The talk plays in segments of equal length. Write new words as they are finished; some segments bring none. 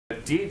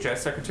DHS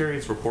Secretary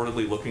is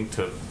reportedly looking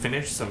to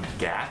finish some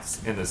gaps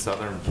in the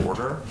southern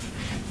border.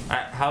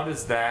 How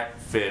does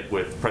that fit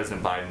with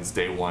President Biden's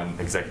day one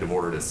executive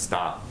order to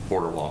stop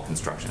border wall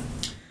construction?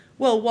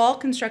 Well, wall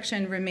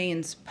construction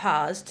remains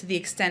paused to the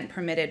extent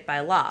permitted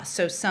by law.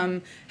 So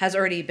some has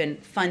already been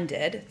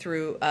funded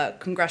through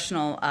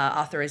congressional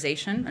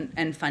authorization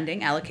and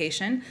funding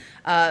allocation.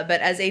 But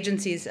as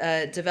agencies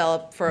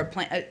develop for a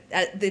plan,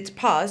 it's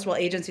paused while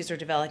agencies are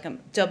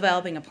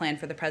developing a plan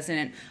for the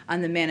president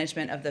on the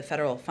management of the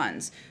federal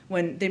funds.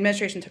 When the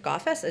administration took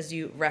office, as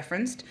you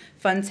referenced,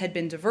 funds had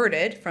been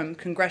diverted from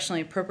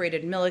congressionally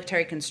appropriated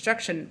military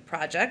construction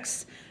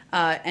projects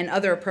and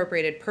other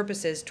appropriated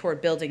purposes toward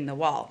building the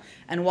wall.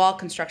 And wall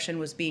construction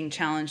was being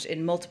challenged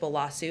in multiple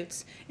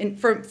lawsuits,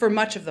 for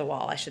much of the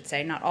wall, I should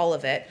say, not all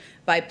of it,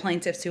 by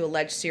plaintiffs who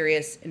allege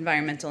serious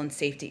environmental and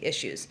safety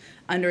issues.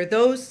 Under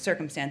those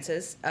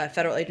circumstances,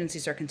 federal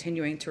agencies are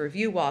continuing to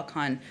review wall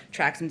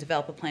contracts and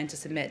develop a plan to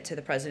submit to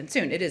the president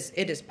soon. It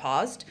is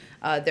paused.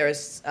 There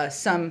is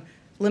some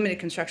limited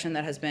construction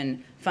that has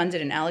been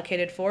funded and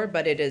allocated for,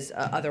 but it is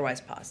otherwise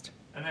paused.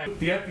 And then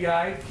the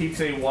FBI keeps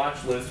a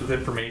watch list with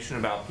information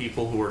about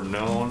people who are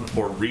known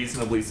or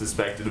reasonably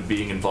suspected of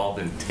being involved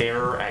in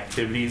terror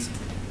activities.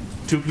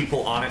 2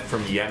 people on it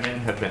from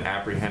Yemen have been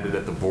apprehended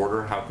at the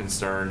border. How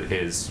concerned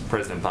is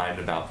President Biden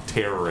about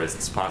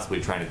terrorists possibly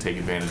trying to take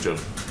advantage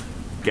of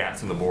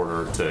gaps in the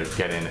border to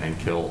get in and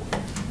kill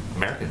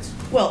Americans?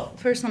 Well,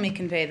 first let me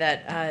convey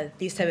that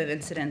these type of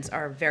incidents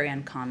are very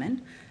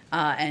uncommon.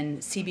 And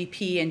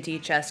CBP and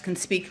DHS can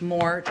speak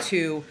more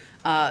to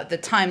the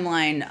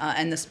timeline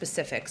and the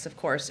specifics, of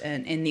course,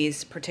 in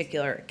these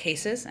particular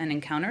cases and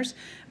encounters.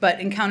 But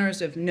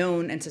encounters of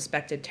known and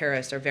suspected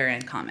terrorists are very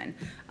uncommon.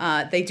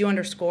 They do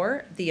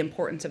underscore the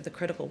importance of the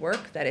critical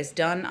work that is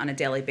done on a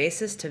daily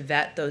basis to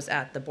vet those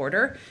at the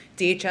border.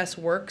 DHS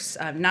works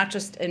not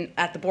just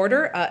at the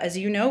border, as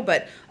you know,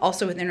 but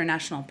also with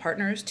international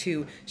partners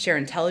to share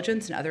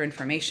intelligence and other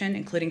information,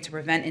 including to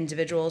prevent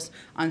individuals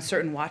on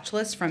certain watch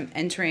lists from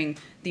entering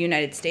the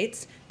United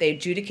States. They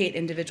adjudicate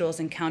individuals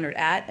encountered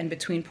at and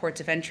between ports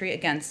of entry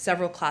against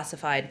several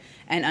classified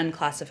and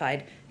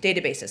unclassified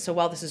databases. So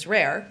while this is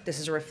rare, this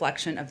is a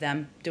reflection of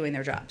them doing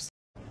their jobs.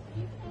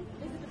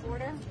 Visit the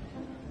border?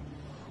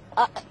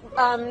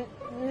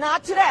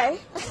 Not today.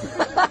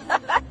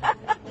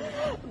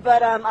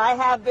 But I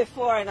have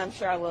before, and I'm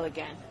sure I will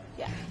again.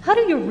 Yeah. How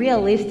do you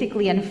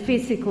realistically and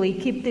physically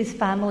keep these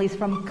families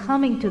from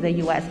coming to the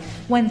U.S.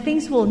 when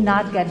things will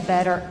not get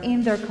better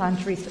in their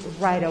countries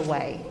right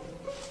away?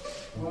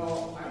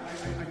 Well,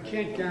 I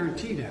can't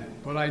guarantee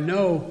that, but I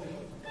know,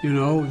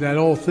 that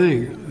old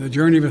thing, the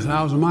journey of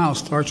 1,000 miles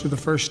starts with the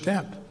first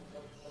step.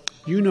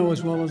 You know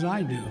as well as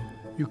I do.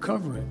 You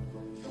cover it.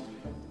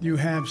 You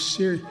have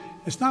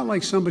it's not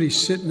like somebody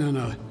sitting on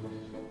a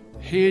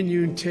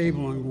hand-hewn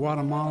table in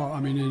Guatemala,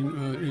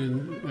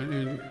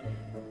 in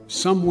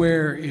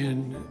somewhere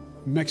in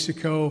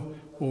Mexico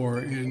or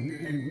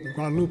in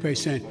Guadalupe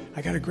saying,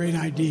 I got a great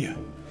idea.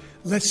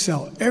 Let's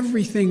sell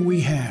everything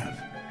we have.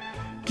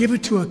 Give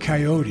it to a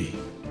coyote.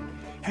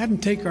 Have them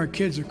take our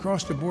kids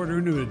across the border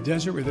into the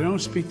desert where they don't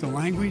speak the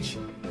language.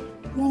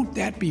 Won't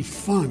that be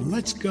fun?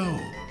 Let's go.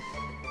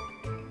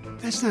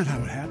 That's not how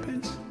it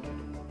happens.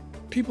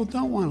 People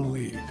don't want to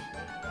leave.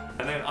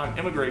 And then on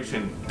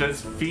immigration,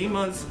 does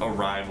FEMA's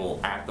arrival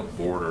at the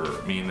border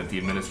mean that the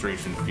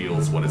administration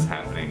feels what is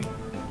happening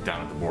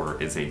down at the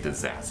border is a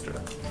disaster?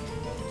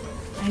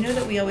 I know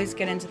that we always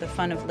get into the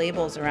fun of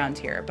labels around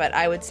here, but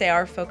I would say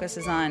our focus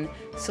is on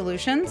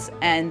solutions,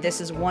 and this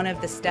is one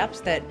of the steps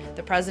that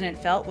the president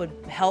felt would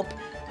help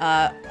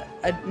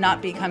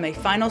not become a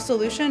final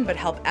solution, but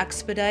help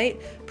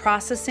expedite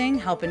processing,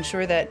 help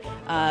ensure that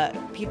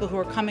people who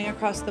are coming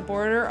across the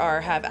border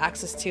have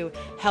access to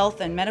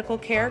health and medical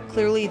care.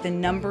 Clearly, the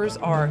numbers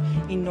are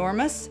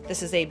enormous.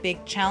 This is a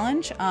big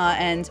challenge,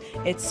 and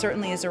it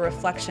certainly is a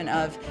reflection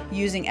of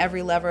using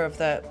every lever of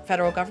the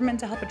federal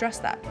government to help address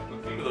that.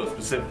 FEMA, though,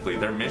 specifically,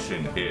 their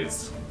mission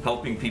is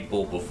helping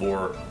people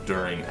before,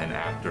 during, and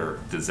after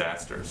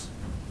disasters.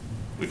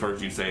 We've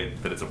heard you say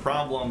that it's a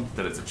problem,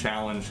 that it's a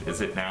challenge.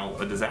 Is it now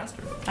a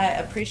disaster? I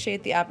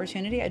appreciate the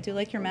opportunity. I do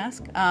like your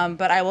mask.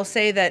 But I will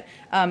say that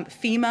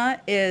FEMA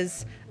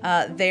is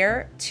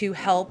there to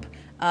help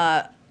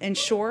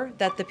ensure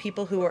that the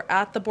people who are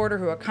at the border,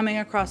 who are coming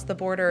across the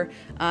border,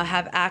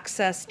 have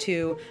access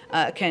to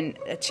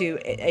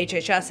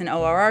HHS and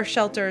ORR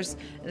shelters,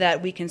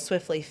 that we can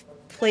swiftly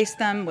place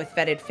them with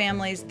vetted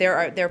families.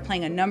 They're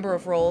playing a number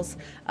of roles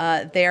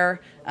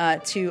there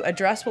to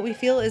address what we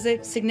feel is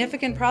a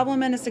significant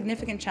problem and a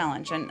significant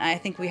challenge. And I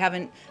think we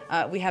haven't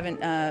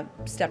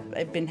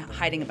been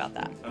hiding about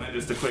that. And then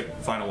just a quick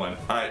final one.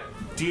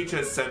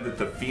 DHS said that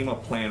the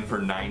FEMA plan for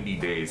 90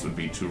 days would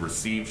be to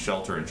receive,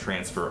 shelter, and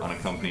transfer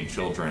unaccompanied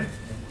children.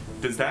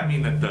 Does that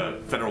mean that the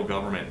federal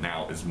government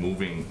now is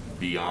moving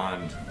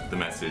beyond the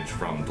message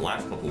from the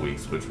last couple of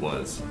weeks, which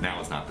was now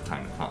is not the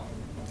time to come?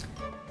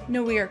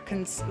 No, we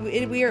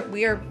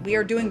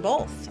are doing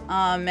both,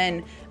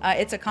 and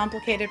it's a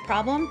complicated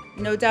problem,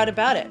 no doubt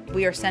about it.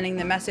 We are sending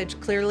the message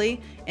clearly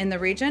in the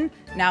region.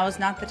 Now is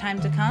not the time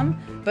to come,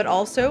 but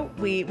also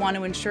we want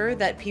to ensure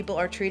that people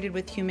are treated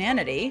with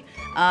humanity,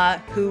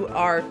 who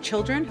are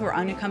children, who are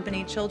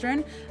unaccompanied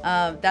children.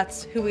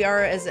 That's who we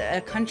are as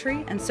a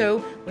country, and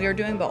so we are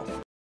doing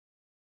both.